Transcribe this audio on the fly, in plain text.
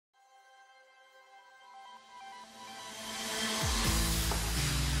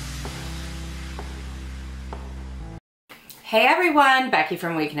Hey everyone, Becky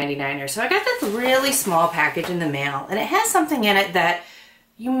from Week 99er. So I got this really small package in the mail and it has something in it that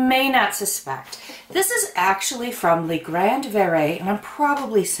you may not suspect. This is actually from the Grand Verre, and I'm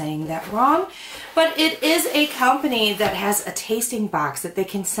probably saying that wrong, but it is a company that has a tasting box that they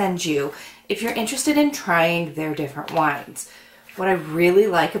can send you if you're interested in trying their different wines. What I really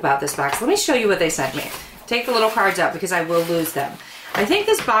like about this box, let me show you what they sent me. Take the little cards out because I will lose them. I think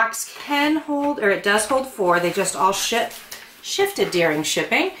this box can hold, or it does hold 4. They just all shifted during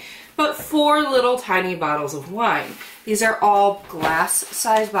shipping, but 4 little tiny bottles of wine. These are all glass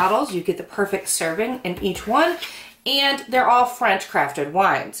size bottles. You get the perfect serving in each one, and they're all French crafted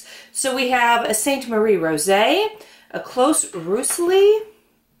wines. So we have a Saint Marie Rosé, a Clos Roussely,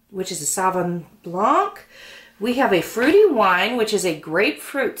 which is a Sauvignon Blanc. We have a fruity wine, which is a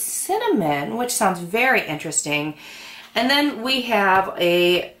grapefruit cinnamon, which sounds very interesting. And then we have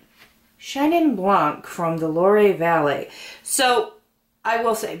a Chenin Blanc from the Loire Valley. So I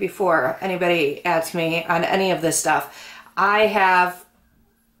will say before anybody asks me on any of this stuff, I have,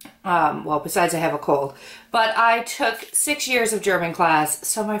 well, besides I have a cold, but I took 6 years of German class,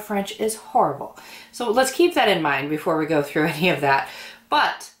 so my French is horrible. So let's keep that in mind before we go through any of that.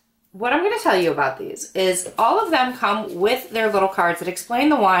 But what I'm going to tell you about these is all of them come with their little cards that explain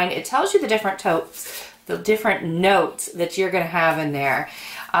the wine. It tells you the different totes, the different notes that you're going to have in there.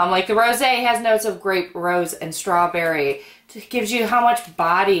 Like the rosé has notes of grape, rose, and strawberry. It gives you how much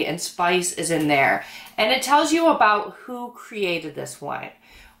body and spice is in there. And it tells you about who created this wine.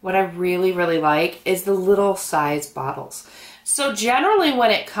 What I really, really like is the little size bottles. So generally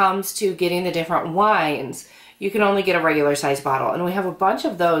when it comes to getting the different wines, you can only get a regular size bottle. And we have a bunch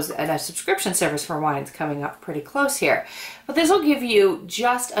of those and a subscription service for wines coming up pretty close here. But this will give you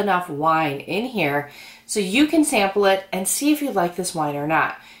just enough wine in here so you can sample it and see if you like this wine or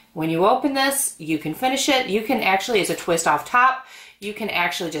not. When you open this, you can finish it. You can actually, as a twist off top, you can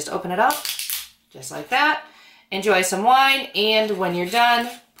actually just open it up just like that. Enjoy some wine, and when you're done,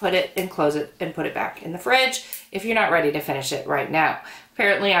 put it and close it and put it back in the fridge if you're not ready to finish it right now.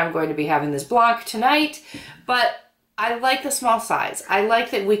 Apparently I'm going to be having this Blanc tonight, but I like the small size. I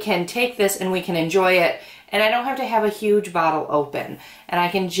like that we can take this and we can enjoy it, and I don't have to have a huge bottle open, and I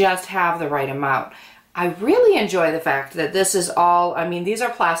can just have the right amount. I really enjoy the fact that this is all, I mean, these are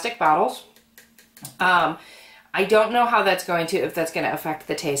plastic bottles. I don't know how that's going to, if that's going to affect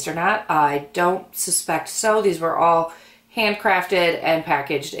the taste or not. I don't suspect so. These were all handcrafted and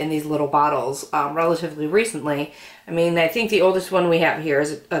packaged in these little bottles relatively recently. I mean, I think the oldest one we have here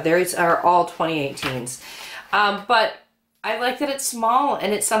is, these are all 2018s. But I like that it's small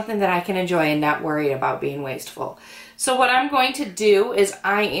and it's something that I can enjoy and not worry about being wasteful. So what I'm going to do is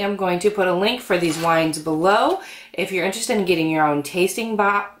I am going to put a link for these wines below if you're interested in getting your own tasting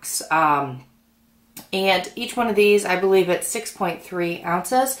box. And each one of these, I believe it's 6.3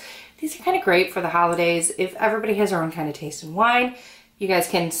 ounces. These are kind of great for the holidays. If everybody has their own kind of taste in wine, you guys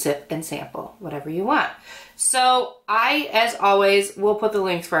can sip and sample whatever you want. So I, as always, will put the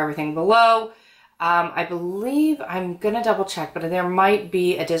links for everything below. I believe, I'm going to double check, but there might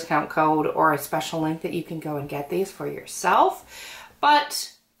be a discount code or a special link that you can go and get these for yourself.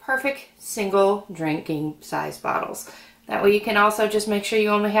 But perfect single drinking size bottles. That way you can also just make sure you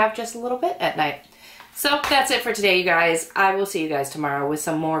only have just a little bit at night. So that's it for today, you guys. I will see you guys tomorrow with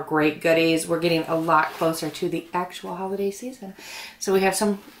some more great goodies. We're getting a lot closer to the actual holiday season. So we have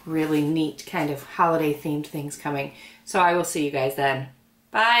some really neat kind of holiday themed things coming. So I will see you guys then.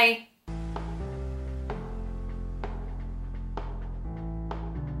 Bye.